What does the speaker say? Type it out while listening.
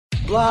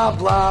Blah,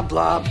 blah,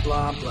 blah,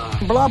 blah, blah.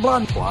 Blah, blah,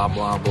 blah,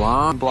 blah,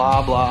 blah.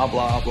 Blah, blah, blah,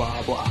 blah,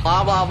 blah.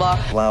 Blah, blah, blah.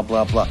 Blah,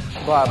 blah, blah.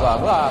 Blah, blah,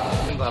 blah.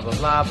 Blah, blah,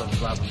 blah, blah,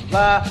 blah,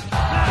 blah. Blah,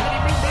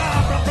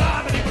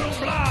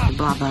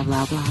 blah,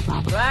 blah, blah,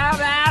 blah, blah. Blah, blah, blah, blah, blah.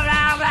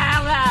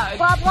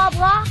 Blah, blah,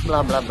 blah.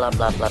 Blah, blah, blah,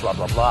 blah, blah, blah,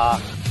 blah, blah.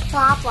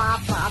 Blah, blah,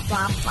 blah, blah,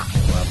 blah.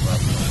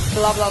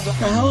 Blah, blah, blah. The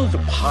hell is a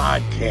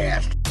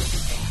podcast?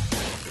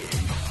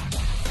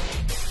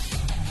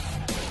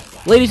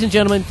 Ladies and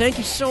gentlemen, thank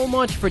you so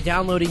much for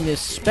downloading this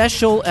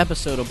special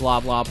episode of Blah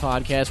Blah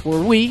Podcast, where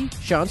we,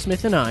 Sean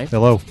Smith and I,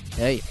 Hello.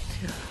 hey,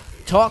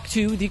 talk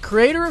to the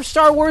creator of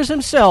Star Wars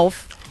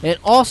himself, and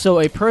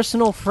also a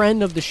personal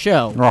friend of the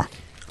show,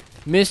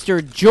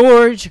 Mr.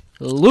 George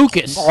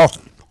Lucas.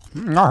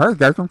 Hey,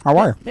 Jason. How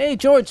are you? Hey,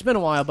 George, it's been a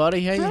while,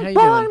 buddy. How you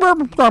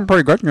doing? I'm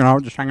pretty good. You know,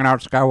 just hanging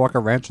out at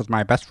Skywalker Ranch with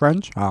my best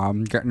friends.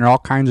 Getting all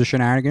kinds of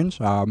shenanigans.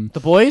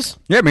 The boys?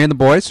 Yeah, me and the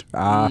boys. Who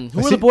are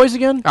the boys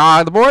again?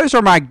 The boys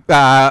are my.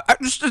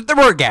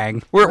 We're a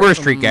gang. We're a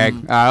street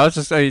gang. Let's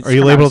just say. Are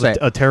you labeled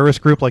a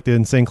terrorist group like the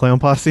Insane Clown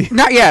Posse?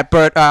 Not yet,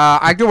 but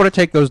I do want to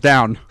take those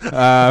down.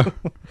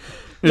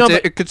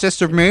 It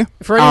consists of me.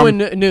 For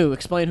anyone new,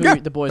 explain who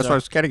the boys that's are. what I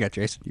was getting at,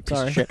 Jason. You piece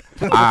Sorry. of shit.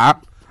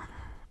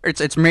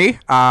 It's me,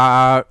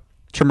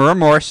 Tamura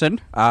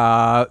Morrison,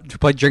 who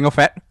played Jingle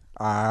Fett,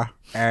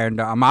 and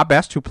Ma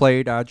Best, who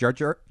played Jar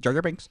Jar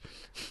Binks.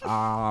 Who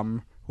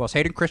else?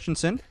 Hayden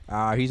Christensen,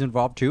 he's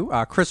involved too.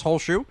 Chris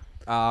Holshoe,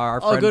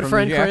 our friend good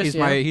friend Chris.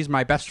 Chris. He's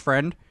my best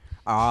friend.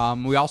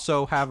 We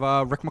also have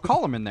Rick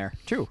McCollum in there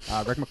too.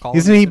 Rick McCollum.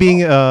 Isn't he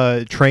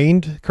being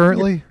trained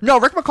currently? No,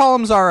 Rick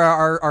McCollum's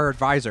our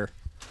advisor.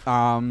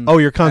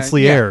 Your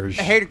concierge.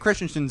 Yeah, Hayden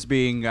Christensen's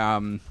being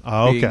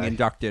okay.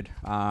 inducted.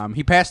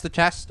 He passed the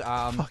test.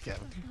 Fuck yeah.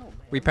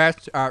 We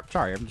passed.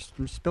 Sorry, I'm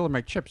spilling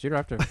my chips. You don't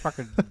have to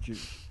fucking.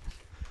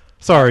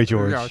 Sorry,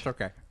 George. No, it's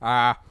okay.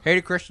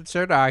 Hayden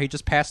Christensen. He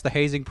just passed the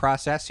hazing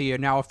process. He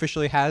now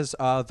officially has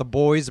the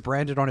boys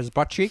branded on his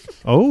butt cheek.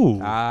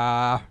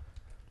 Oh.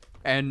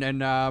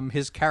 And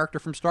his character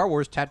from Star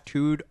Wars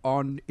tattooed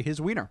on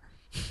his wiener.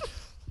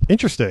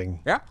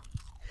 Interesting. Yeah.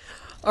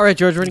 All right,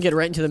 George, we're going to get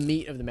right into the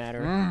meat of the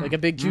matter. Like a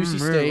big, juicy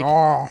steak.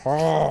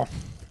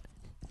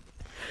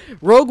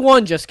 Rogue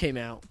One just came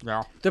out.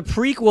 Yeah. The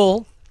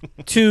prequel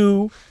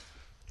to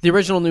the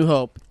original New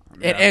Hope.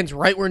 It ends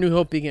right where New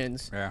Hope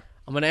begins. Yeah.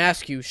 I'm going to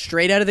ask you,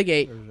 straight out of the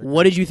gate,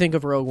 what did you think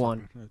of Rogue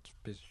One? It's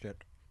a piece of shit.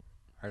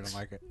 I didn't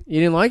like it. You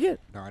didn't like it?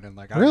 No, I didn't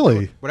like it.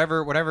 Really?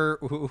 Whatever.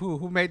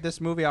 Who made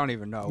this movie? I don't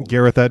even know.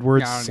 Gareth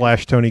Edwards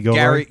 / Tony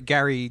Gilroy.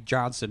 Gary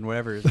Johnson,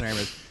 whatever his name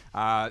is.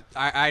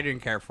 I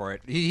didn't care for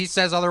it. He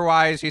says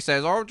otherwise. He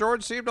says, "Oh,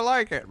 George seemed to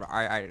like it."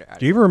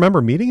 Do you even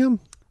remember meeting him?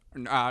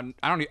 I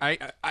don't.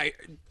 I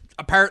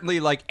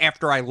apparently, like,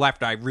 after I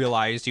left, I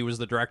realized he was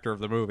the director of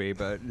the movie.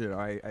 But you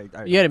know,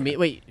 You had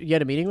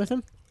a meeting with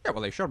him? Yeah,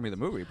 well, they showed me the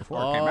movie before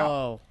it came out.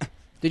 Oh.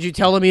 Did you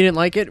tell him you didn't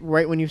like it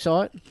right when you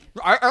saw it?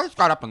 I just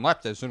got up and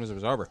left as soon as it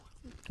was over.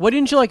 What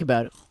didn't you like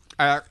about it?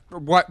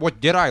 What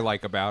did I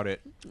like about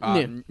it?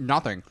 Yeah.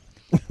 Nothing.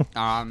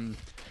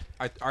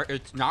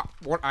 It's not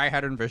what I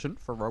had envisioned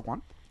for Rogue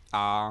One.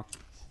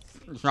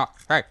 It's not.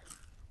 Hey,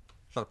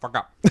 shut the fuck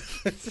up.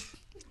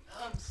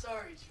 I'm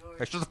sorry, George.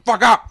 Hey, shut the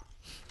fuck up.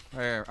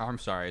 Hey, I'm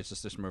sorry. It's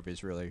just this movie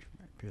is really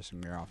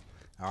pissing me off.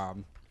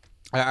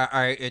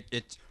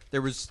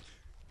 It was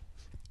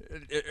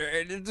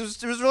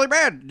really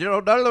bad. You know,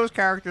 none of those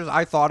characters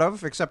I thought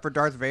of, except for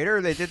Darth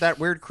Vader. They did that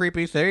weird,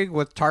 creepy thing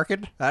with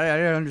Tarkin. I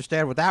didn't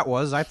understand what that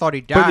was. I thought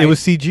he died. But it was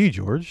CG,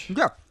 George.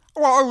 Yeah.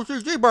 Well, it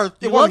was CG, but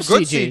it wasn't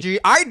good CG.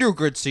 I do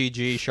good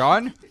CG,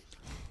 Sean.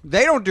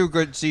 They don't do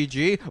good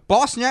CG.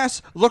 Boss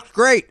Nass looked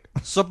great.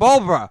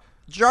 Sebulba,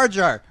 Jar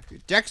Jar,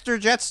 Dexter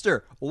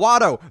Jetster,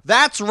 Watto.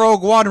 That's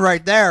Rogue One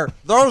right there.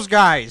 Those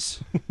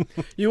guys.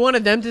 You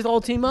wanted them to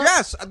all team up?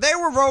 Yes, they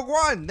were Rogue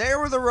One. They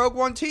were the Rogue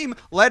One team,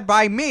 led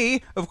by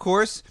me, of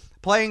course,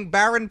 playing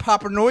Baron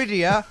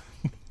Papanoidia.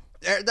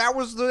 That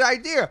was the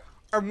idea.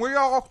 And we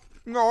all,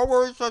 you know,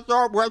 we're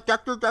at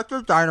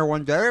Dexter's Diner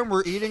one day, and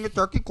we're eating at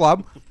Turkey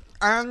Club.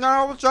 And then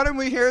all of a sudden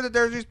we hear that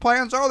there's these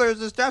plans. Oh, there's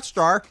this Death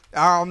Star.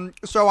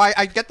 So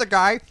I get the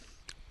guy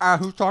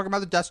who's talking about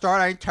the Death Star,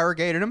 and I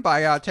interrogated him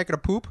by taking a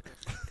poop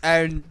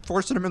and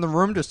forcing him in the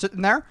room to sit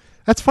in there.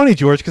 That's funny,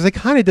 George, because they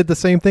kind of did the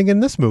same thing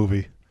in this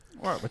movie.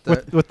 What,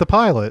 with the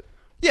pilot.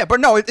 Yeah, but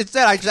no,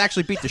 instead I just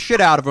actually beat the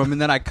shit out of him,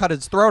 and then I cut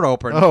his throat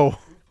open. Oh.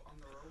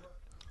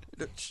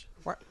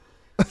 What?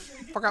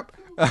 Fuck up.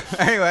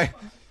 Anyway,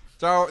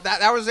 so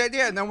that was the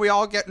idea, and then we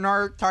all get in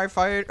our TIE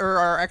fight or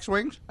our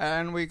X-wings,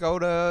 and we go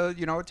to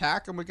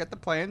attack, and we get the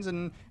plans,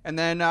 and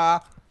then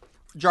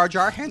Jar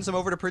Jar hands them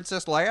over to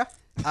Princess Leia,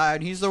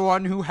 and he's the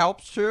one who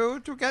helps to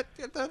get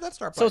the Death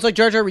Star. So it's like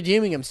Jar Jar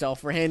redeeming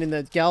himself for handing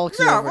the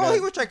galaxy yeah, over well, to...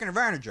 he was taken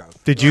advantage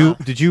of. Did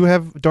you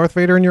have Darth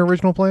Vader in your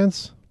original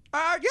plans?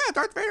 Yeah,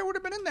 Darth Vader would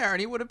have been in there, and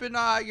he would have been,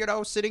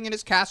 sitting in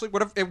his castle.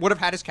 It would have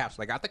had his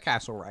castle. I got the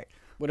castle right.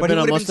 Would But have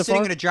he been would on have been Mustafar?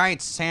 sitting in a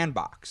giant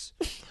sandbox.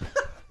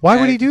 Why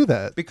would he do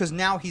that? Because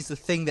now he's the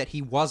thing that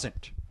he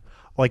wasn't.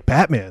 Like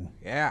Batman.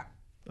 Yeah.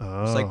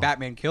 It's like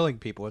Batman killing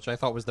people, which I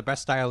thought was the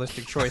best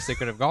stylistic choice they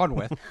could have gone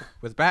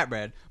with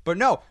Batman. But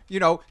no,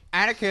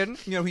 Anakin,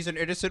 he's an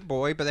innocent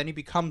boy, but then he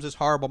becomes this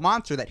horrible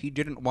monster that he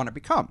didn't want to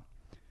become.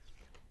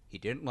 He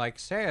didn't like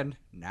sand.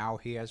 Now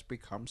he has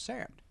become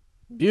sand.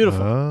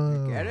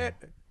 Beautiful. You get it?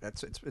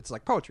 It's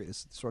like poetry.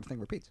 This sort of thing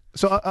repeats.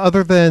 So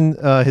other than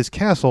his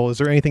castle, is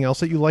there anything else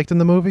that you liked in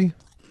the movie?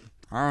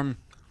 I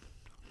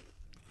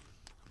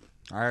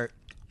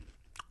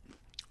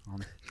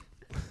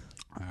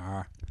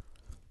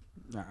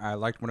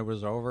liked when it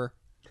was over.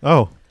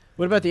 Oh,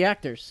 What about the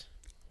actors?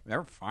 They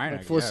were fine.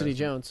 Like I Felicity guess.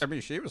 Jones. I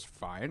mean, she was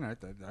fine.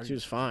 She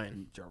was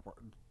fine.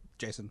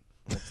 Jason,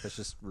 that's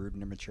just rude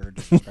and immature and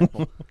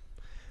disrespectful.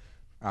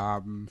 I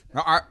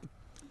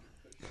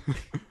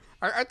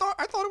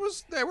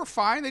thought they were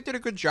fine. They did a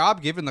good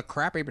job given the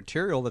crappy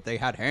material that they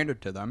had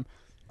handed to them.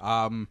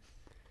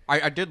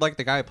 I did like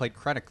the guy who played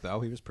Krennic though.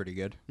 He was pretty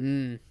good.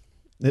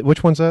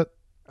 which one's that?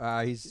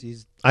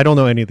 He's I don't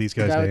know any of these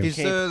guys' Guy with names.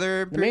 he's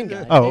the main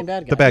guy. Oh, main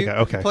bad guy. the bad He guy.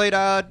 Okay. played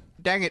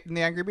Dang It in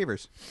the Angry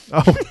Beavers.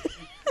 Oh,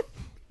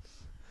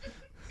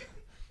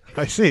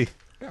 I see.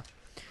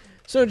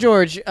 So,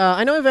 George,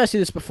 I know I've asked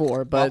you this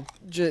before, but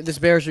this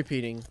bears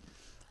repeating.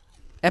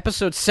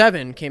 Episode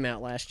 7 came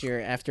out last year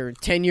after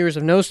 10 years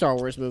of no Star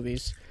Wars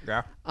movies.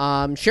 Yeah.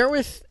 Share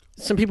with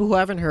some people who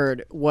haven't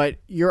heard what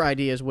your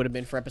ideas would have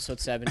been for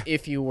Episode 7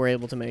 if you were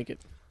able to make it.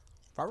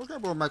 If I was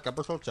able to make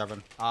Episode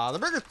 7, the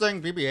biggest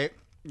thing, BB-8,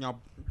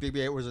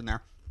 BB-8 was in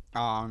there,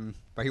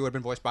 but he would have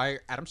been voiced by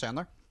Adam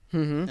Sandler,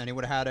 and he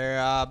would have had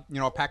a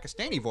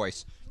Pakistani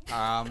voice,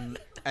 and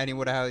he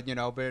would have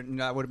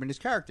that would have been his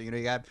character. You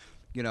had,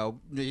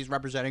 he's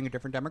representing a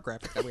different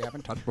demographic that we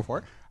haven't touched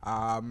before.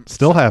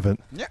 Still haven't.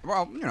 Yeah,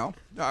 well,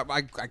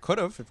 I could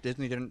have if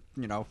Disney didn't,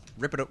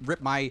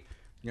 rip my,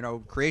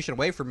 creation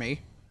away from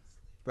me,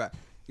 but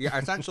yeah,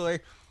 essentially,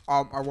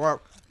 Oh,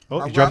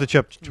 you dropped the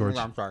chip, George.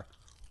 I'm sorry.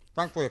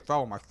 Thankfully, it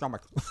fell on my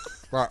stomach.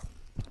 But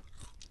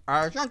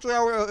essentially,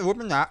 it would have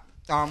been that.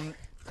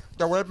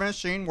 There would have been a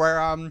scene where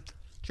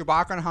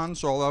Chewbacca and Han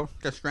Solo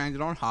get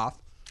stranded on Hoth,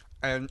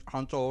 and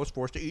Han Solo was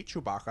forced to eat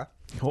Chewbacca.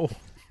 Oh,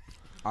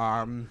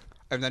 And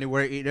then he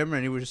would have eaten him,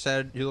 and he would have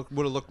said, he would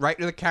have looked right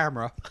to the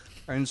camera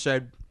and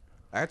said,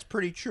 "That's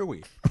pretty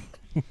chewy."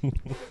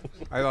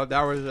 I thought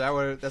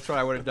that's what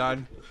I would have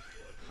done.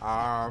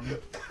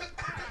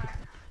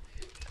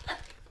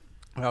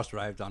 What else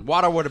would I have done?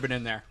 Watto would have been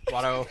in there.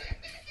 Watto.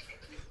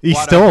 he's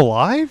Watto. still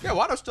alive? Yeah,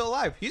 Watto's still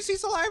alive.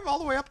 He's alive all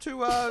the way up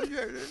to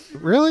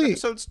Really?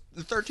 episodes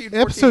 13, 14,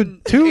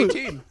 Episode 2. and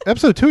 18.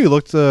 Episode 2, he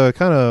looked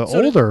kind of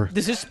So older.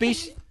 Does this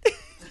species...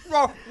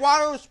 Well,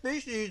 Watto's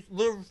species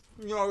live.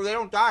 They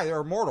don't die.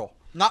 They're immortal.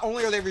 Not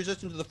only are they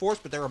resistant to the Force,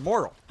 but they're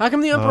immortal. How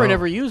come the Emperor Oh.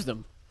 never used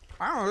them?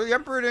 I don't know. The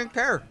Emperor didn't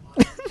care.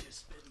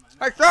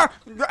 Hey, sir,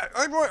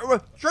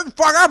 shut the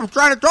fuck up! I'm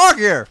trying to talk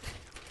here.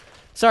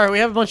 Sorry, we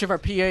have a bunch of our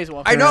PAs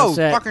walking I know, around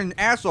set. fucking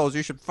assholes.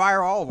 You should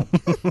fire all of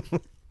them.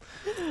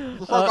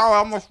 Just like how I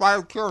almost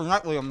fired Keira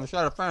Knightley on the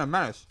set of Phantom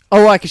Menace.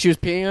 Oh, why? Because she was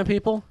peeing on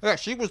people? Yeah,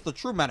 she was the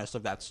true menace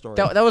of that story.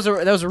 That was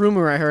a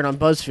rumor I heard on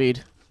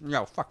BuzzFeed.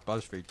 Yo, fuck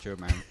BuzzFeed too,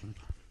 man.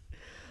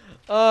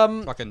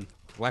 Fucking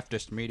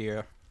leftist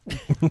media.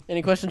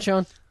 Any questions,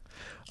 Sean?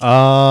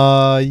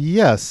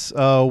 Yes.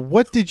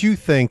 What did you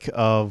think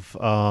of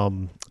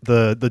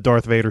the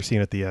Darth Vader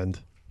scene at the end?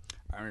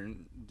 I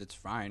mean, it's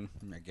fine,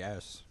 I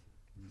guess.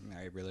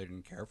 I really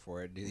didn't care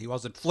for it. He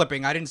wasn't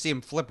flipping. I didn't see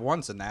him flip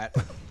once in that.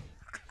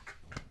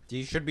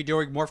 He should be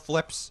doing more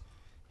flips.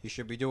 He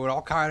should be doing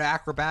all kind of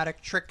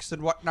acrobatic tricks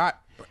and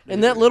whatnot. In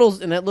that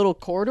little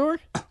corridor?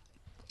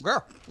 Yeah,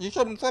 he should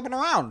have been flipping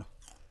around.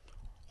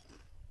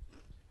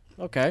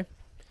 Okay.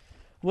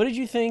 What did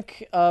you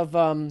think of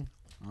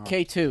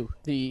K2,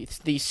 the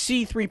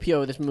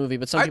C-3PO of this movie?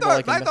 But some people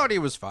like him. I thought he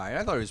was fine.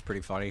 I thought he was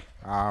pretty funny.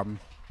 That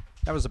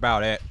was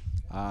about it.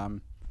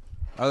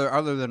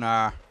 Other than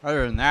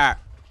that,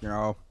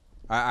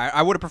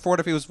 I would have preferred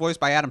if he was voiced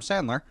by Adam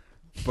Sandler,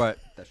 but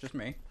that's just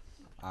me.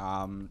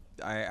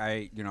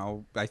 I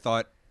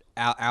thought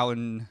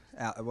Alan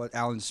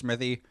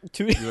Smithy,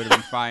 he would have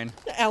been fine.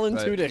 Alan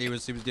but Tudyk.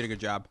 He did a good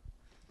job.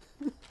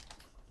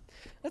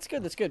 That's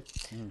good. That's good.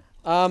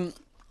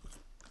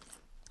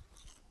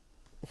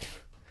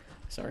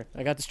 Sorry,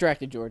 I got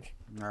distracted, George.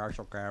 No, it's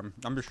okay.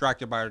 I'm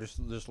distracted by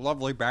this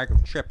lovely bag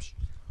of chips.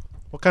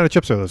 What kind of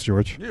chips are those,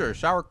 George? These are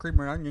sour cream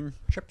and onion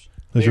chips.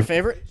 Those Your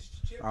favorite?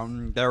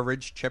 They're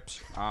Ridge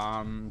chips.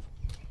 I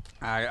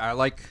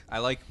like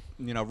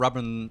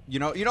rubbing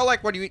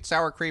like when you eat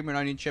sour cream and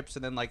onion chips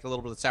and then like a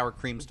little bit of sour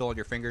cream still on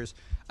your fingers.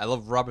 I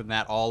love rubbing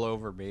that all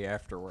over me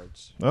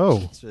afterwards.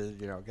 Oh. It's,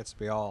 gets to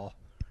be all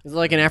Is it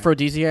like an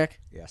aphrodisiac?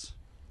 yes.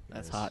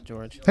 That's hot,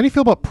 George. How do you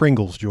feel about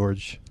Pringles,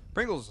 George?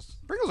 Pringles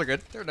are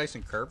good. They're nice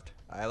and curved.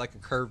 I like a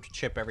curved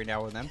chip every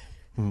now and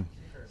then.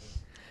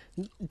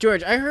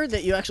 George, I heard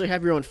that you actually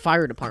have your own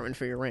fire department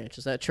for your ranch.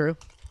 Is that true?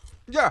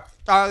 Yeah,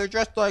 they're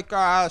just like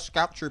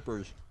scout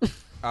troopers.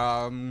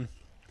 And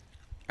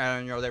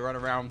they run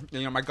around.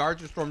 My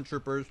guards are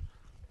stormtroopers.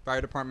 Fire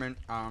department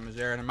is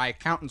there, and my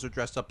accountants are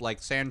dressed up like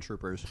sand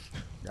troopers.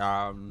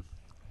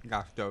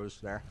 Got those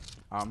there.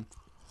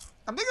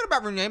 I'm thinking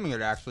about renaming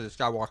it, actually, the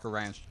Skywalker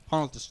Ranch.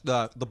 Calling it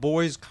the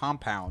Boys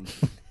Compound.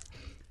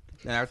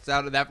 And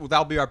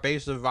that'll be our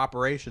base of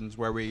operations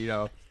where we,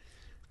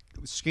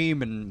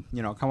 scheme and,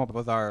 come up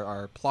with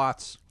our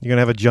plots. You're going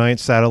to have a giant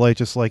satellite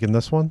just like in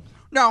this one?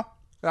 No.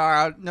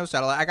 No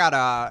satellite. I got,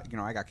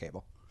 I got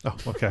cable. Oh,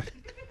 okay.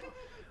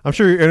 I'm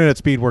sure your internet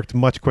speed worked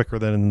much quicker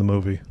than in the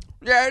movie.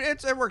 Yeah,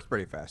 it works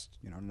pretty fast.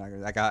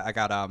 I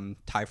got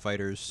TIE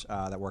fighters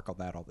that work on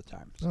that all the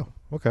time. So.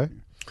 Oh, okay.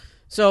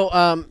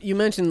 So, you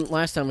mentioned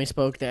last time we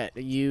spoke that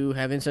you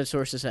have inside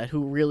sources at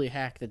who really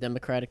hacked the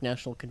Democratic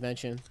National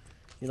Convention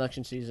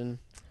election season.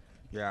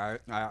 Yeah,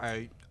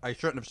 I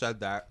shouldn't have said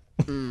that.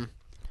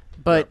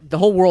 But the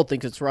whole world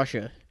thinks it's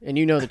Russia, and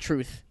you know the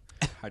truth.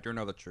 I do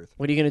know the truth.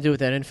 What are you going to do with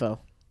that info?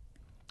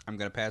 I'm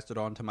going to pass it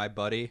on to my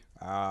buddy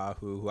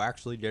who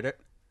actually did it.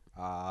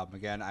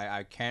 Again,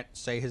 I can't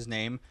say his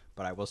name,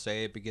 but I will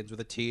say it begins with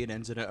a T and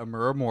ends in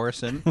Amura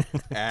Morrison.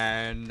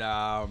 And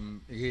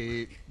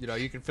he,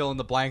 you can fill in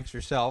the blanks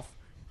yourself.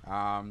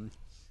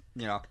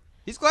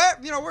 He's glad.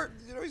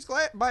 He's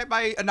glad.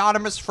 My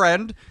anonymous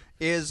friend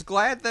is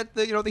glad that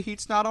the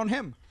heat's not on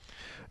him.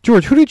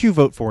 George, who did you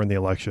vote for in the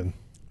election?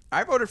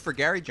 I voted for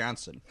Gary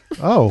Johnson.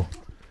 Oh.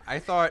 I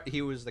thought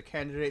he was the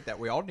candidate that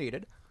we all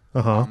needed.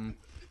 Uh-huh.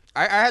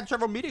 I had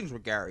several meetings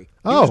with Gary.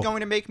 He Oh. was going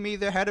to make me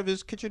the head of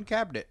his kitchen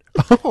cabinet.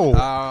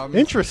 Oh,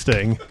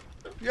 interesting.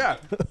 Yeah.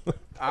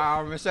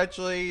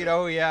 Essentially,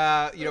 we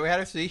had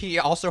to see. He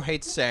also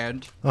hates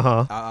sand.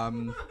 Uh-huh.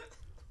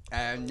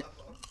 And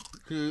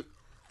he's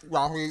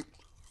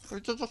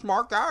just a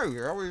smart guy. He's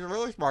a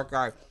really smart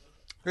guy.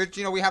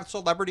 We have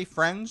celebrity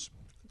friends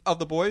of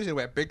the boys.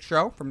 We have Big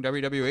Show from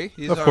WWE.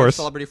 He's Of our course.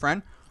 celebrity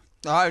friend.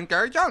 And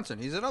Gary Johnson.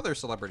 He's another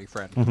celebrity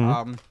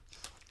friend.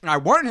 And I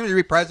wanted him to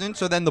be president,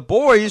 so then the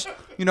boys,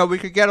 we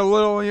could get a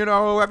little,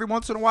 every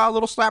once in a while, a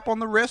little slap on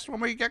the wrist when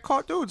we get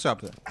caught doing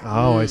something.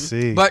 Oh, I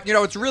see. But,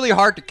 it's really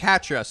hard to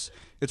catch us.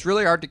 It's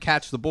really hard to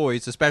catch the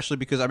boys, especially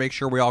because I make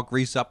sure we all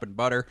grease up in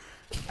butter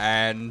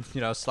and,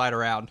 slide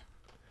around.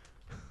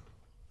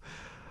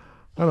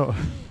 I don't.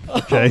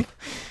 Okay.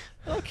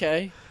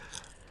 Okay.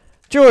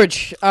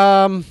 George,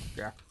 Yeah.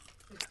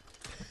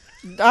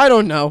 I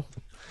don't know.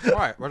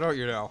 What? What don't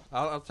you know?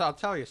 I'll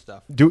tell you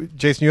stuff.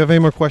 Jason, you have any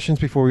more questions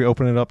before we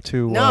open it up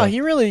to? No,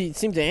 he really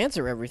seemed to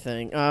answer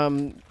everything.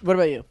 What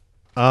about you?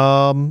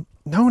 No,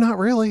 not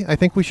really. I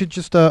think we should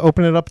just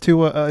open it up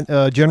to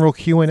a general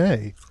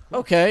Q&A.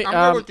 Okay.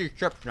 I'm good with these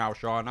chips now,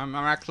 Sean. I'm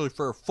actually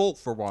full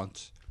for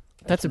once.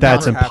 That's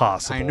That's impossible.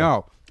 impossible. I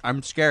know.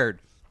 I'm scared.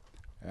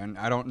 And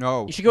I don't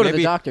know. You should go to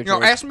the doctor,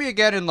 George. Ask me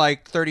again in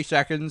like 30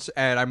 seconds,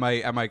 and I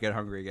might get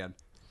hungry again.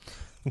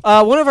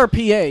 One of our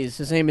PAs,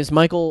 his name is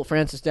Michael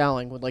Francis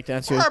Dowling, would like to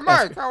answer. Hi,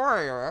 Mike. How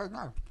are you?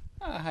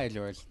 Hi,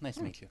 George. Nice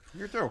to meet you.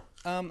 You too.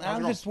 I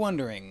was just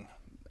wondering,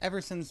 ever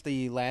since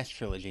the last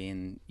trilogy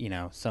and,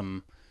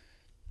 some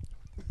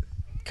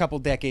couple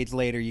decades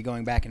later, you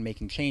going back and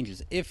making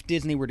changes, if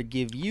Disney were to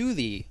give you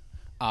the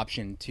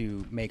option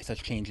to make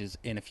such changes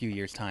in a few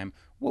years' time,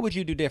 what would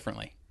you do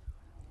differently?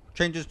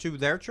 Changes to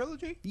their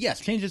trilogy?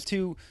 Yes, changes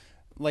to,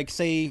 like,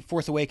 say,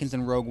 Force Awakens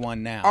and Rogue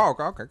One now. Oh,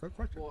 okay. Good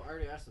question. Well, I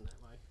already asked him that,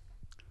 Mike.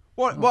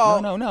 What?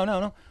 Well,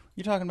 No.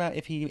 You're talking about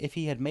if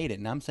he had made it,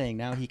 and I'm saying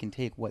now he can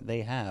take what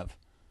they have.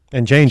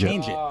 And change it.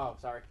 Change it. Oh,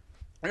 sorry.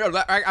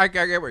 I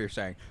get what you're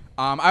saying.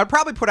 I would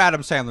probably put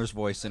Adam Sandler's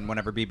voice in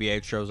whenever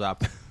BB-8 shows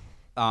up.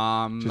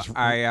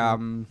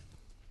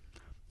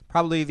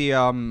 Probably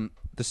the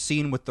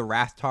scene with the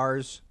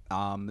Rathtars.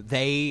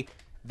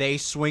 They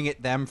swing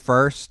at them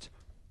first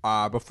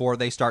before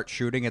they start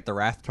shooting at the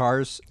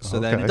Rathtars. So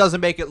then Okay. it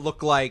doesn't make it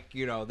look like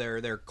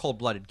they're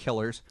cold-blooded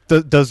killers.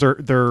 Does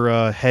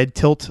their head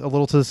tilt a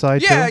little to the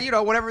side? Yeah,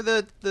 too? whenever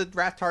the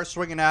Rathtars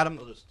swinging at them,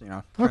 they'll just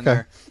turn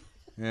Okay.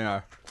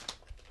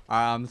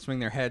 swing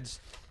their heads.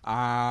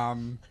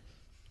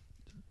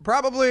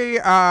 Probably.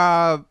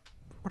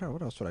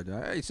 What else would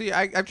I do? See,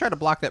 I've tried to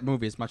block that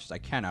movie as much as I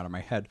can out of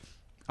my head.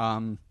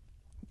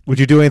 Would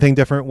you do anything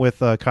different with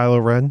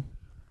Kylo Ren?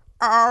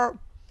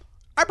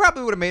 I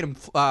probably would have made him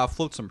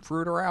float some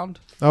fruit around.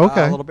 Oh,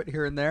 okay. A little bit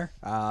here and there.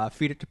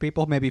 Feed it to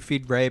people. Maybe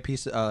feed Ray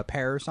a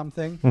pear or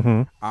something.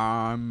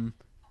 Mm-hmm.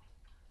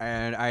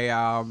 And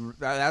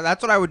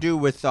that's what I would do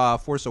with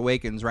Force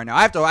Awakens right now.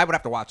 I would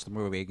have to watch the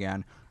movie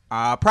again.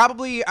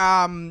 Probably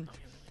when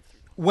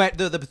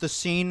the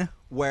scene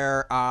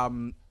where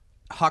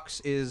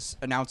Hux is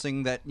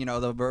announcing that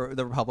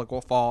the Republic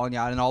will fall and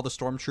all the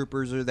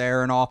stormtroopers are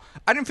there and all.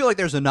 I didn't feel like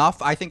there's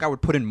enough. I think I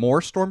would put in more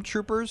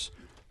stormtroopers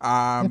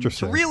to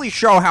Interesting. really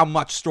show how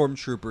much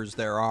stormtroopers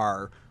there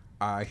are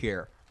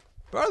here.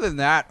 But other than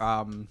that,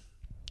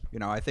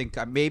 I think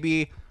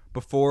maybe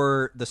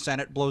before the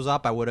Senate blows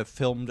up, I would have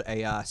filmed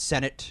a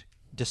Senate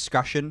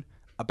discussion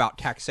about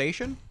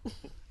taxation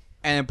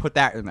and put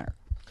that in there.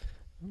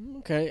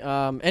 Okay.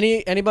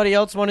 Anybody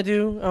else want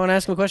to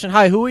ask him a question?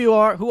 Hi, who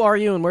are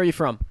you, and where are you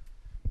from?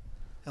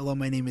 Hello,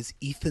 my name is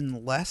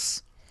Ethan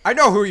Less. I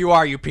know who you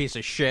are, you piece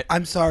of shit.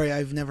 I'm sorry,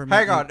 I've never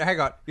met you. Hang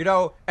on. You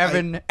know,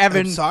 Evan.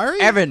 I'm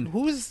sorry? Evan.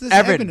 Who is this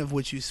Evan. Evan of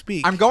which you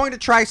speak? I'm going to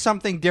try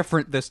something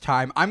different this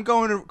time. I'm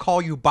going to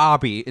call you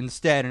Bobby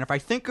instead. And if I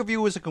think of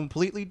you as a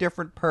completely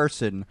different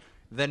person,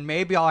 then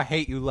maybe I'll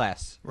hate you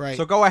less. Right.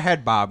 So go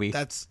ahead, Bobby.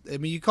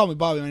 You call me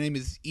Bobby. My name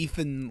is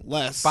Ethan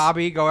Less.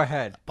 Bobby, go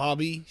ahead.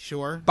 Bobby,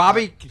 sure.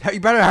 Bobby,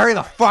 you better hurry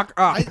the fuck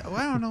up. I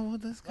don't know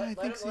what this guy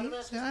thinks he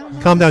is. I don't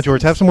know. Calm down,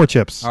 George. Have some more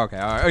chips. Okay.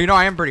 All right. You know,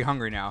 I am pretty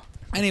hungry now.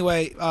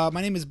 Anyway,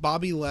 my name is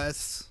Bobby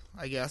Less,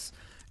 I guess.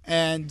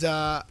 And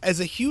as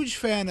a huge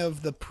fan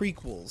of the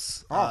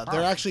prequels,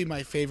 they're actually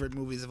my favorite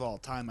movies of all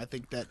time. I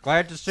think that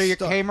Glad to see you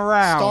came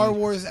around. Star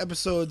Wars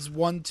episodes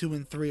 1, 2,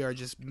 and 3 are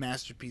just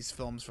masterpiece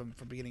films from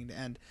beginning to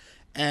end.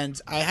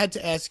 And I had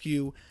to ask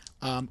you,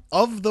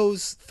 of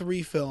those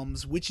 3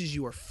 films, which is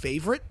your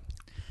favorite,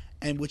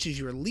 and which is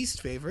your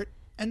least favorite,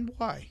 and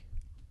why?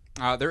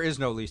 There is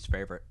no least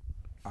favorite.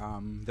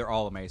 They're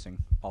all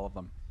amazing, all of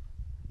them.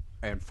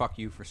 And fuck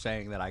you for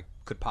saying that I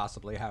could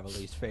possibly have a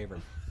least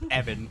favorite,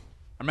 Evan.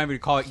 I'm not even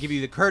going to give you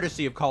the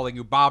courtesy of calling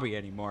you Bobby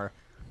anymore.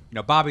 You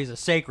know, Bobby's a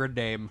sacred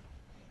name,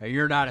 and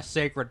you're not a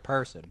sacred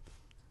person.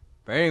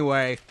 But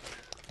anyway,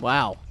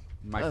 Wow.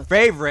 my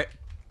favorite.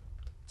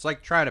 It's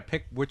like trying to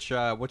pick which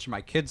of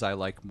my kids I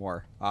like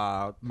more.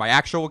 My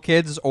actual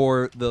kids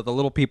or the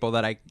little people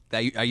that I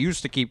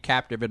used to keep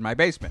captive in my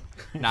basement.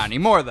 Not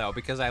anymore though,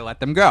 because I let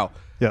them go.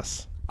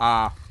 Yes.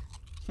 Well,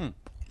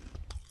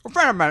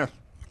 Phantom Menace,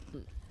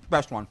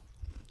 best one.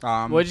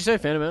 What did you say,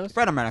 Phantom Menace?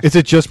 Phantom Menace. Is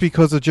it just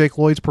because of Jake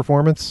Lloyd's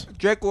performance?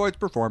 Jake Lloyd's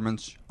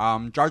performance,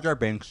 Jar Jar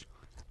Binks,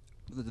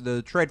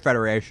 the Trade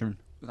Federation,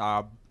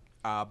 battle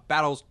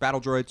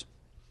droids.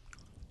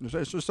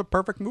 It's just a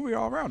perfect movie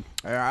all around.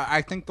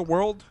 I think the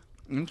world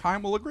in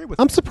time will agree with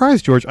I'm me.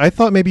 surprised, George. I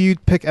thought maybe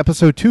you'd pick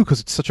episode 2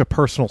 because it's such a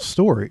personal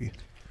story.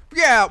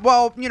 Yeah,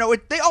 well, you know,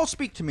 they all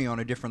speak to me on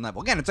a different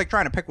level. Again, it's like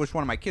trying to pick which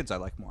one of my kids I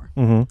like more.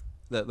 Mm-hmm.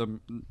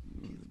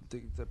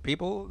 The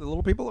people, the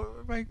little people,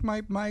 are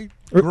my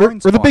Or groin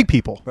the spot. big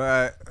people.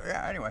 But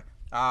yeah, anyway.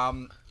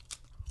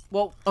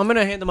 Well, I'm going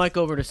to hand the mic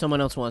over to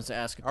someone else who wants to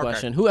ask a Okay.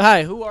 question.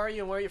 Hi, who are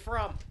you and where are you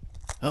from?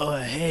 Oh,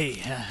 hey,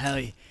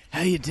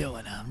 how you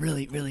doing? I'm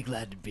really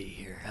glad to be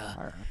here.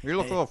 You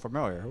look a little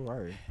familiar. Who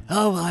are you?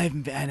 Oh, well,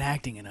 I've been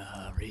acting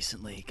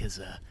recently because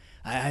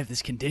I have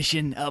this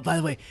condition. Oh, by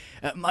the way,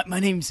 my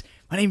name's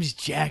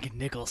Jack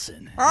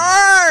Nicholson.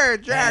 Hi,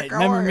 Jack. how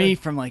Remember are me you?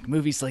 from like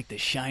movies like The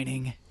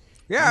Shining?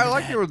 Yeah, I Remember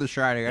liked that? you with The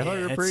Shining. I thought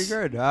you were pretty it's-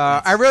 good.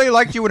 I really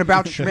liked you in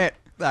About Schmidt.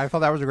 I thought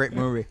that was a great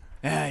movie.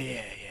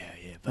 Yeah.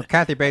 But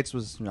Kathy Bates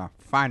was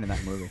fine in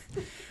that movie.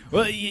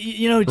 Well,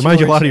 you know, Remind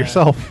you a lot of George,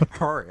 yourself.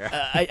 Oh,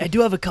 yeah. I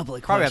do have a couple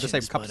of Probably have the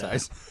questions. same cup but,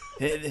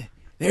 size.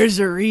 There's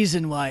a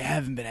reason why I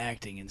haven't been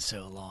acting in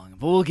so long,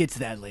 but we'll get to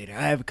that later.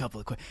 I have a couple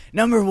of questions.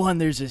 Number one,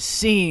 there's a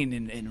scene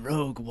in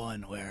Rogue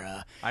One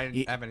where I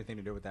didn't have anything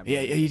to do with that movie.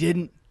 yeah, you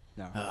didn't.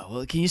 No. Oh,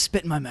 well, can you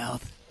spit in my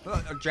mouth?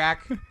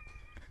 Jack,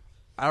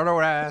 I don't know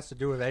what that has to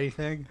do with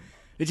anything.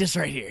 It's just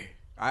right here.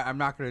 I'm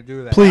not going to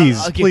do that. Please,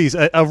 I'll get- please,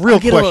 a real I'll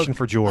get question little-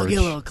 for George. I'll get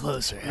a little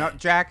closer. No,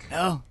 Jack.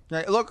 No?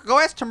 Look, go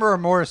ask Tamura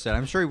Morrison.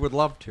 I'm sure he would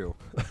love to.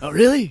 Oh,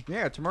 really?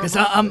 Yeah, Tamura Because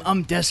Morrison.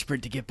 I'm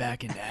desperate to get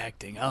back into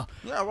acting. Yeah,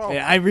 well,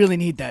 I really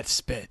need that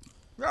spit.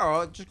 yeah,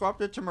 well, just go up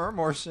to Tamura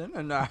Morrison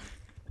and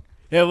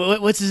Yeah,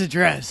 what's his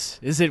address?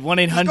 Is it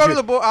 1-800? just go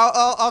to the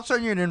I'll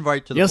send you an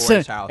invite to the You'll boy's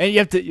send, house. and you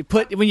have to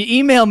put when you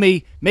email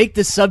me, make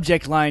the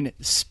subject line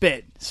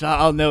 "spit," so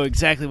I'll know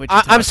exactly what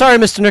you're I'm sorry,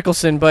 Mr.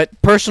 Nicholson, but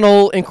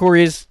personal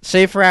inquiries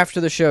save for after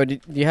the show. Do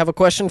you have a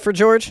question for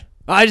George?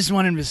 I just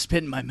want him to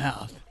spit in my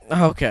mouth.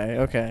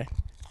 Okay.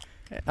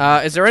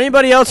 Is there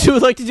anybody else who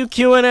would like to do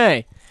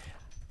Q&A?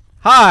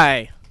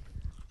 Hi.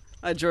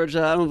 Hi, George.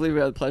 I don't believe we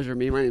had the pleasure of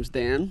meeting. My name's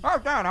Dan. Oh,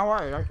 Dan, how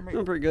are you? Nice to meet you.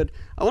 I'm pretty good.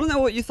 I want to know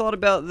what you thought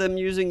about them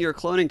using your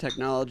cloning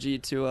technology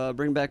to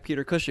bring back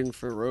Peter Cushing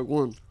for Rogue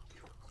One.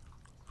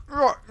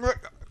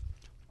 Look,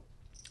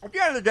 at the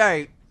end of the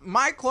day,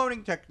 my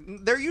cloning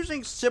they're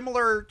using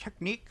similar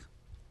technique,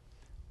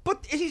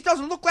 but he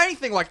doesn't look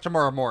anything like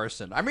Tamura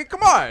Morrison. I mean,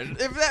 come on.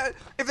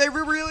 If they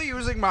were really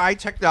using my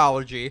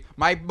technology,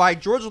 my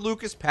George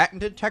Lucas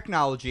patented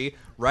technology,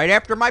 right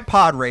after my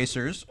pod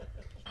racers,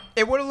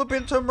 it would have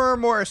been Tamura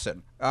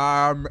Morrison.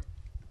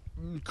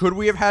 Could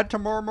we have had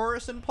Tamura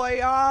Morrison play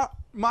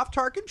Moff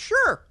Tarkin?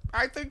 Sure.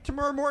 I think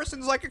Tamura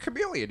Morrison's like a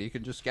chameleon. He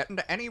can just get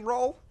into any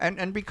role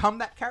and become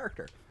that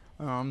character.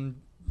 I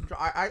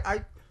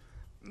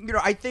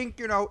think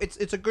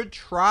it's a good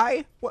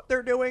try what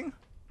they're doing,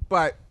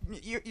 but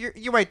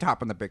you ain't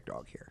topping the big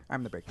dog here.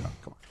 I'm the big dog.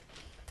 Come on.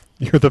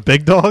 You're the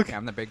big dog? Yeah,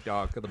 I'm the big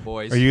dog of the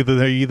boys. Are you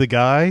the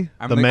guy?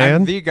 I'm the man?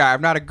 I'm the guy.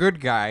 I'm not a good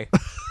guy.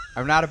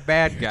 I'm not a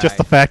bad guy. Just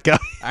the fat guy.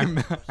 I'm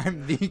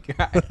the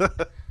guy.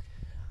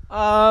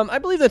 I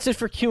believe that's it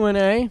for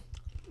Q&A.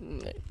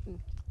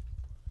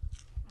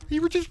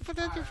 You were just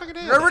fucking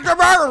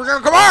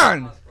Come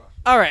on!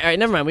 All right,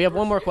 never mind. We have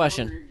one more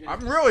question. I'm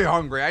really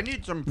hungry. I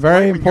need some.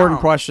 Very flaming important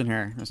yum. question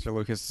here, Mr.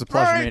 Lucas. It's a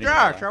pleasure Hey, meeting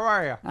Josh, you. how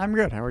are you? I'm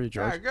good. How are you,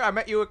 George? Yeah, good. I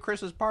met you at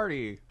Chris's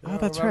party. Oh,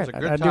 that's that was right. a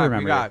good I do time.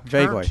 remember You got that.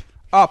 Vaguely.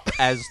 up,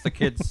 as the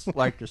kids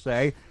like to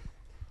say.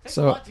 Takes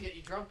So- a lot to get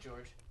you drunk,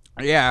 George.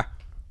 Yeah.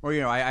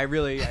 Well, I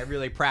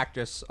really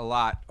practice a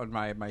lot on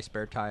my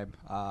spare time.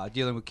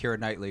 Dealing with Keira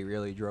Knightley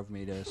really drove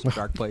me to some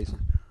dark places.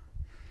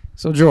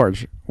 So,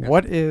 George,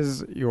 what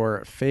is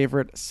your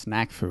favorite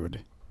snack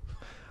food?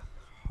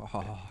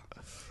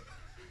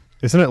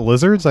 Isn't it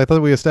lizards? I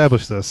thought we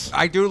established this.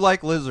 I do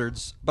like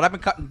lizards, but I've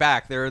been cutting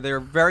back. They're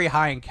very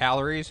high in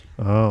calories.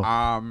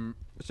 Oh.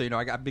 So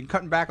I've been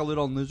cutting back a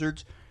little on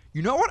lizards.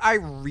 You know what I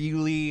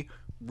really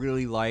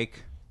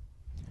like?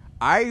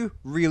 I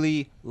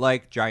really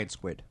like giant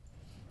squid.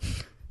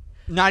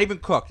 Not even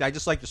cooked. I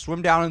just like to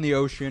swim down in the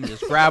ocean,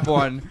 just grab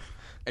one,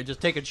 and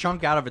just take a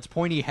chunk out of its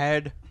pointy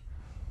head.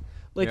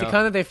 Like the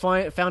kind that they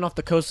found off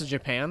the coast of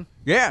Japan.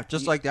 Yeah,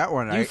 just like that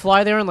one. You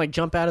fly there and like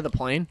jump out of the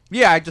plane.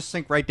 Yeah, I just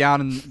sink right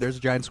down and there's a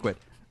giant squid.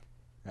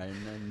 And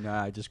then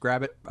I just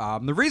grab it.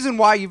 The reason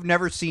why you've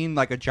never seen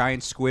like a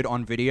giant squid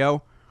on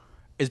video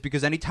is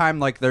because anytime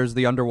like there's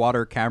the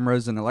underwater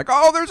cameras and they're like,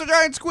 oh, there's a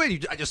giant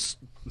squid, I just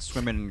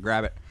swim in and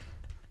grab it.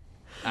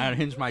 I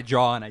unhinge my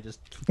jaw and I just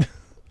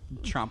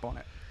chomp on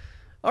it.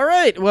 All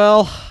right.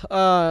 Well,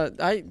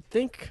 I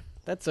think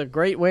that's a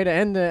great way to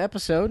end the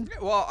episode. Yeah,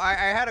 well, I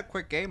had a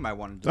quick game I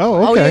wanted to Oh,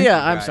 play. okay. Oh yeah, yeah.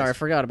 You I'm guys. sorry, I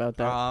forgot about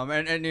that.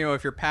 And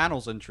if your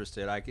panel's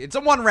interested, it's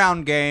a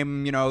 1-round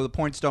game. The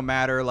points don't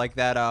matter, like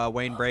that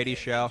Wayne Brady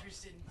show.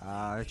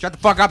 Shut the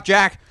fuck up,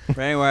 Jack. But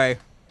anyway,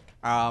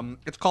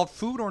 it's called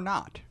Food or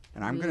Not,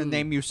 and I'm going to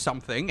name you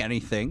something,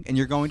 anything, and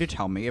you're going to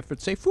tell me if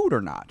it's a food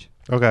or not.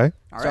 Okay.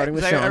 All Starting right.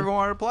 with Does Sean. everyone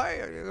want to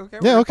play? Okay.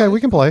 Yeah, okay, we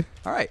can play.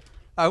 All right.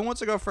 Who wants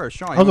to go first?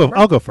 Sean.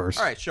 I'll go first.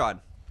 All right,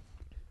 Sean.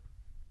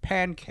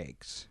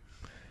 Pancakes.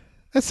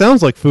 That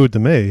sounds like food to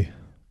me.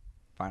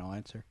 Final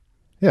answer.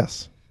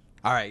 Yes.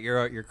 All right,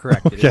 you're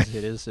correct. Okay.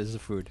 It is a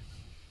food.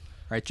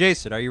 All right,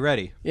 Jason, are you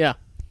ready? Yeah.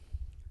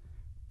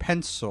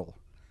 Pencil.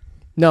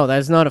 No, that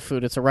is not a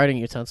food. It's a writing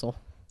utensil.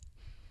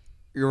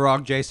 You're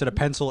wrong, Jason. A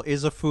pencil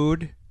is a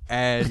food,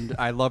 and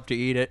I love to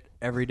eat it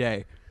every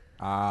day.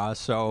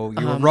 So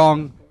you were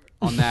wrong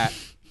on that.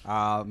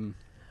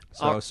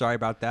 So sorry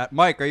about that.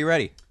 Mike, are you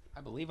ready? I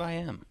believe I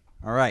am.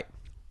 All right.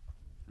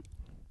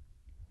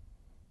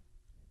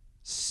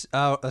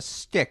 A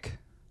stick.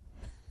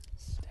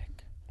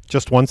 Stick.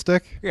 Just one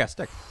stick? Yeah,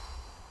 stick.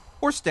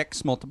 Or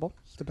sticks, multiple,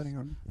 depending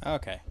on.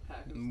 Okay.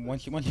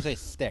 Once you say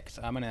sticks,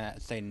 I'm gonna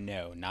say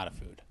no, not a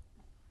food.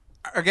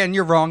 Again,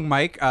 you're wrong,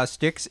 Mike.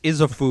 Sticks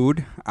is a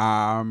food.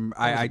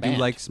 I do band.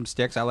 like some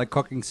sticks. I like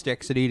cooking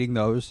sticks and eating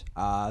those.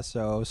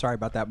 So sorry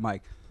about that,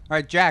 Mike. All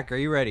right, Jack, are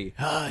you ready?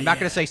 I'm not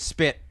going to say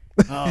spit.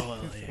 Oh, well,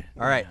 yeah.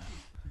 All right.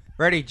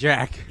 Ready,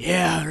 Jack?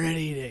 Yeah,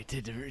 ready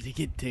to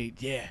get to,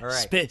 yeah. All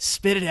right.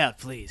 Spit it out,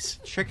 please.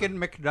 Chicken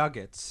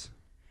McNuggets.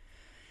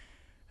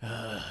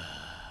 Are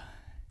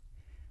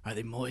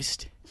they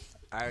moist?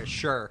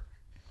 Sure.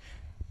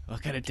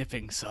 What kind of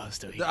dipping sauce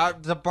do you use?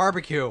 The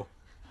barbecue.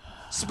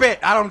 Spit.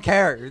 I don't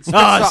care. It's spit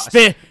Oh, sauce.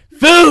 spit.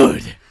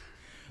 Food.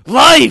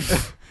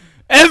 Life.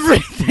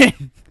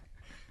 Everything.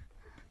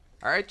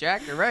 All right,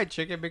 Jack, you're right.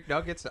 Chicken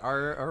McNuggets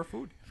are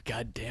food.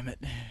 God damn it.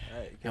 All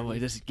right, Oh, wait,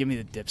 just give me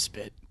the dip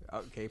spit.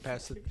 Okay,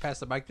 pass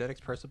the mic to the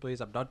next person, please.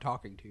 I'm done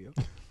talking to you.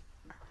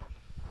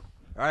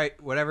 All right,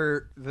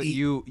 whatever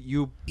you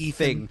Ethan.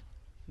 thing.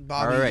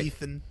 Bobby, All right.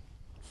 Ethan.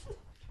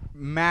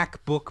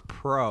 MacBook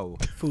Pro.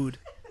 Food.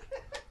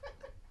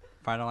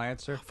 Final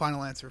answer?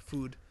 Final answer,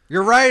 food.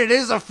 You're right, it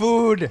is a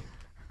food.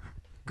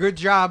 Good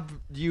job,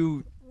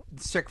 you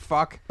sick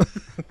fuck.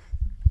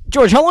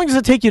 George, how long does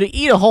it take you to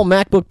eat a whole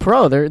MacBook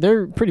Pro?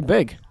 They're pretty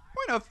big.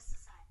 Point of.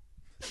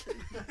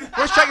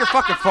 Just shut your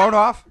fucking phone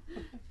off.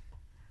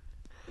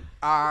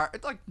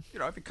 It's like,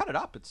 if you cut it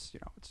up, it's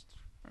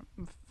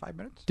 5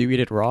 minutes. Do you eat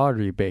it raw or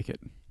do you bake it?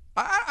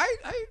 I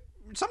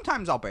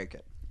sometimes I'll bake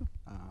it,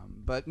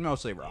 but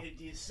mostly raw.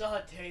 Do you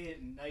saute it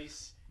in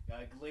nice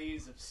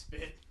glaze of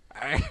spit?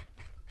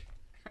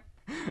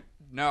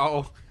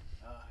 No,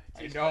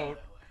 I don't.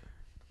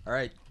 All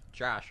right,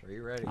 Josh, are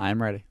you ready?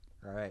 I'm ready.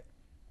 All right.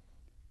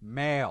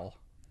 Mail.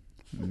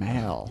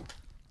 Mail.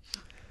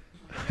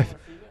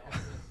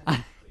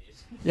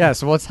 Yeah,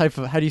 so what type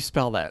of, how do you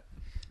spell that?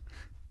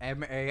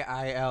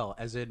 MAIL,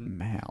 as in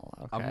Mail.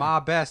 Okay. a Ma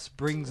Best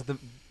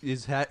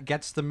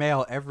gets the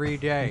mail every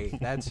day.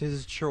 That's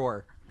his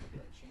chore.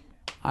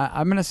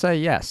 I'm going to say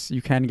yes.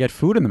 You can get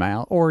food in the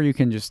mail, or you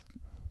can just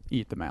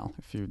eat the mail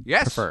if you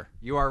Yes, prefer.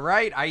 you are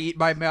right. I eat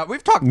my mail.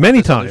 We've talked Many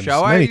about this on the times,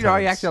 show. many I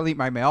times. accidentally eat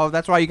my mail.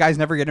 That's why you guys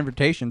never get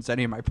invitations to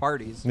any of my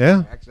parties.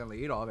 Yeah. I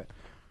accidentally eat all of it.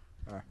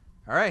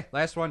 All right,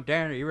 last one.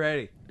 Dan, are you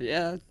ready?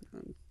 Yeah.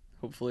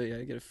 Hopefully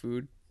I get a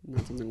food.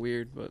 Not something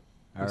weird, but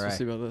All we'll right.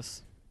 see about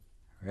this.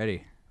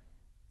 Ready.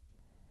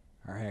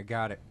 All right, I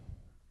got it.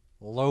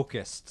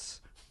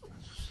 Locusts.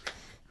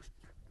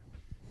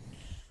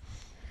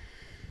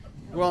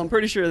 Well, I'm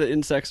pretty sure that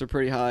insects are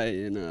pretty high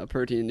in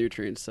protein and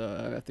nutrients, so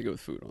I have to go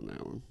with food on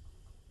that one.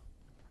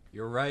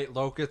 You're right.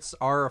 Locusts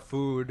are a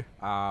food.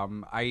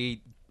 I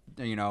eat,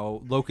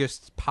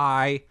 locust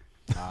pie.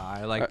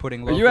 I like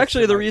putting Are locusts you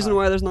actually in the my reason pie.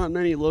 why there's not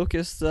many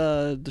locusts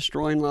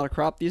destroying a lot of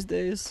crop these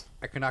days?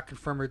 I cannot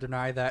confirm or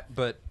deny that,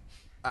 but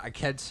I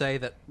can say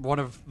that one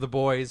of the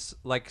boys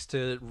likes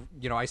to,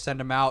 I send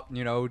him out,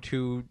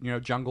 to,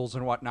 jungles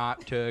and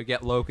whatnot to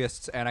get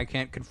locusts, and I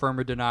can't confirm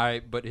or deny,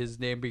 but his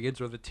name begins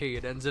with a T.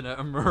 It ends in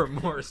a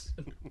Morse.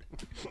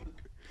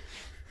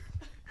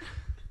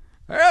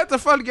 It's a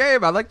fun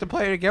game. I'd like to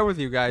play it again with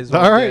you guys.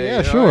 All right,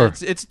 yeah, sure.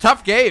 It's a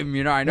tough game,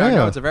 I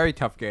know it's a very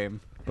tough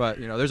game, but,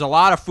 there's a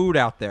lot of food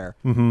out there.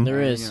 Mm-hmm.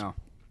 There is. I'm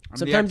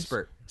the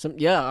expert.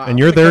 And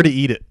you're there to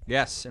eat it.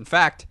 Yes. In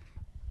fact,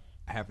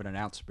 I have an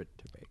announcement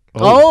to make.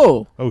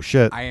 Oh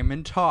shit! I am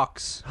in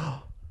talks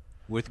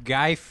with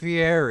Guy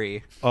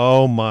Fieri.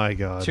 Oh my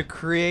god! To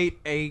create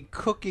a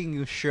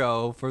cooking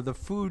show for the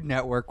Food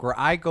Network where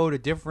I go to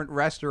different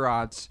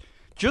restaurants,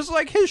 just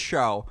like his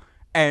show,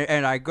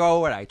 and I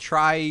go and I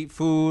try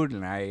food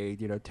and I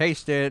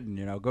taste it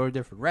and go to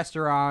different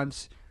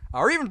restaurants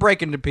or even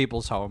break into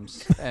people's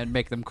homes and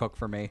make them cook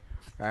for me.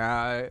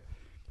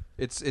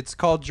 It's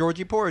called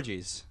Georgie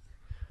Porgies.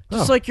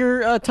 Just like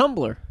your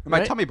Tumblr. My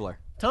right? Tummy Blur.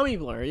 Tummy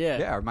Blur, yeah.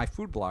 Yeah, or my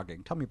food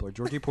blogging. Tummy Blur.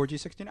 Georgie Porgy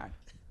 69.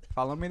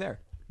 Follow me there.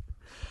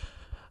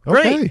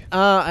 Great.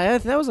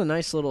 That was a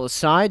nice little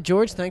aside.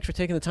 George, thanks for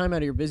taking the time out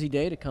of your busy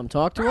day to come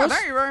talk to us.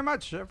 Thank you very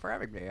much for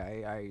having me.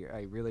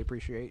 I really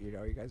appreciate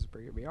you guys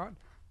bringing me on.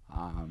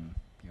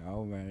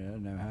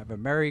 And have a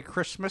Merry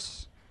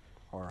Christmas,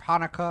 or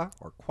Hanukkah,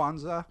 or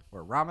Kwanzaa,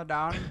 or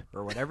Ramadan,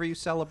 or whatever you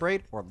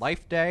celebrate, or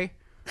Life Day,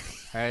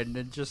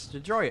 and just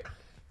enjoy it.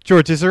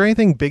 George, is there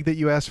anything big that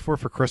you asked for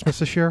Christmas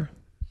this year?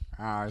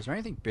 Is there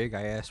anything big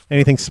I asked for?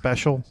 Anything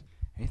special?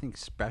 Anything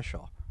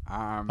special?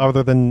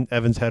 Other than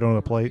Evan's head on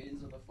a plate?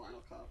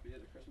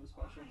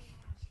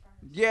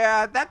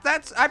 Yeah,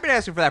 that's. I've been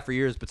asking for that for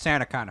years, but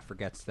Santa kind of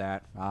forgets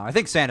that. I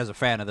think Santa's a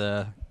fan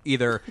of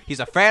either he's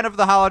a fan of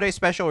the holiday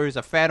special or he's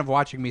a fan of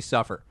watching me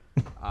suffer.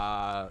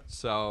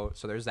 So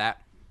there's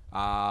that.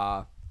 But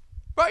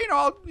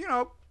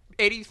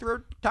 83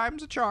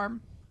 times a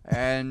charm,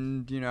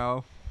 and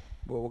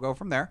we'll go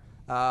from there.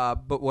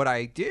 But what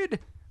I did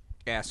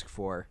ask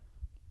for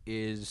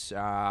is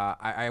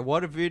I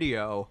want a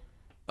video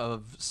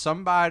of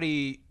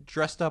somebody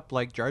dressed up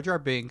like Jar Jar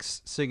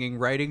Binks singing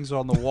 "Writings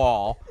on the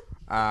Wall"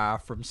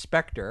 from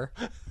Spectre,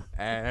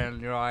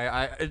 and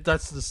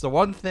that's just the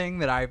one thing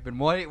that I've been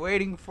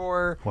waiting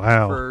for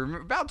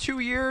for about 2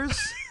 years,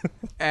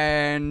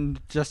 and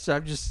I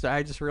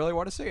just really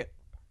want to see it.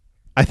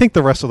 I think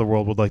the rest of the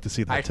world would like to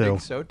see that I too. I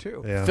think so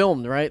too. Yeah.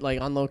 Filmed, right? Like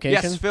on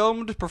location? Yes,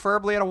 filmed,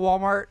 preferably at a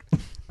Walmart,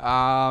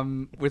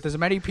 with as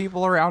many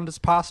people around as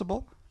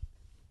possible.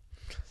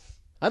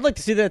 I'd like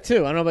to see that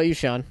too. I don't know about you,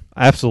 Sean.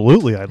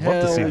 Absolutely, I'd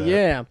love to see that.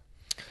 Yeah.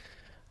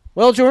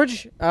 Well,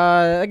 George,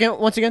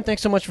 once again,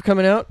 thanks so much for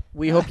coming out.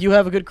 We hope you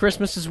have a good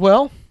Christmas as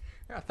well.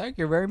 Yeah, thank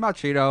you very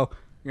much.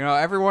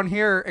 Everyone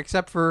here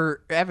except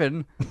for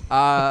Evan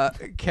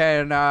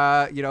can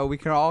we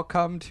can all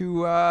come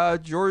to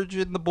George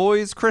and the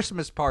boys'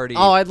 Christmas party.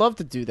 Oh, I'd love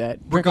to do that.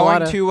 We're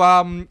going to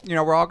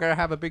we're all gonna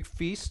have a big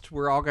feast.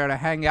 We're all gonna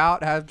hang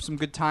out, have some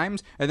good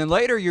times, and then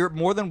later you're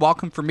more than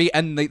welcome for me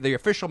and the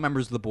official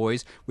members of the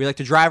boys. We like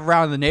to drive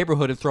around in the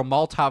neighborhood and throw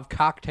Molotov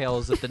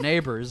cocktails at the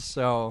neighbors.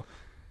 So.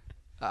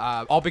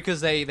 All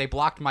because they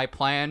blocked my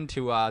plan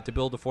to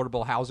build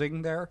affordable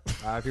housing there.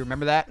 If you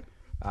remember that.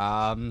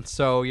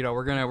 So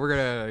we're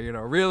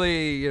gonna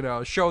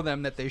really show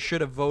them that they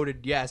should have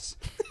voted yes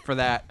for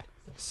that.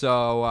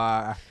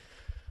 So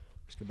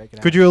just gonna make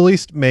it Could you at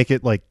least make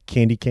it like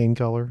candy cane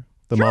color?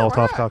 The Sure, Molotov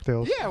why not?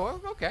 cocktails. Yeah,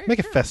 well, okay. Make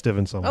it festive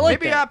in some way.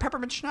 Maybe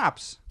peppermint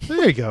schnapps.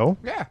 There you go.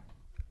 Yeah.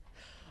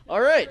 All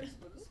right.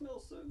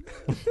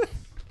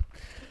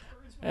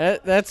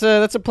 That's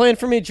a plan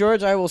for me,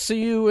 George. I will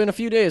see you in a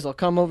few days. I'll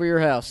come over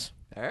your house.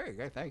 There you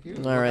go. Thank you.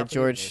 All right,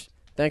 George.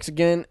 Thanks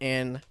again,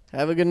 and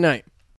have a good night.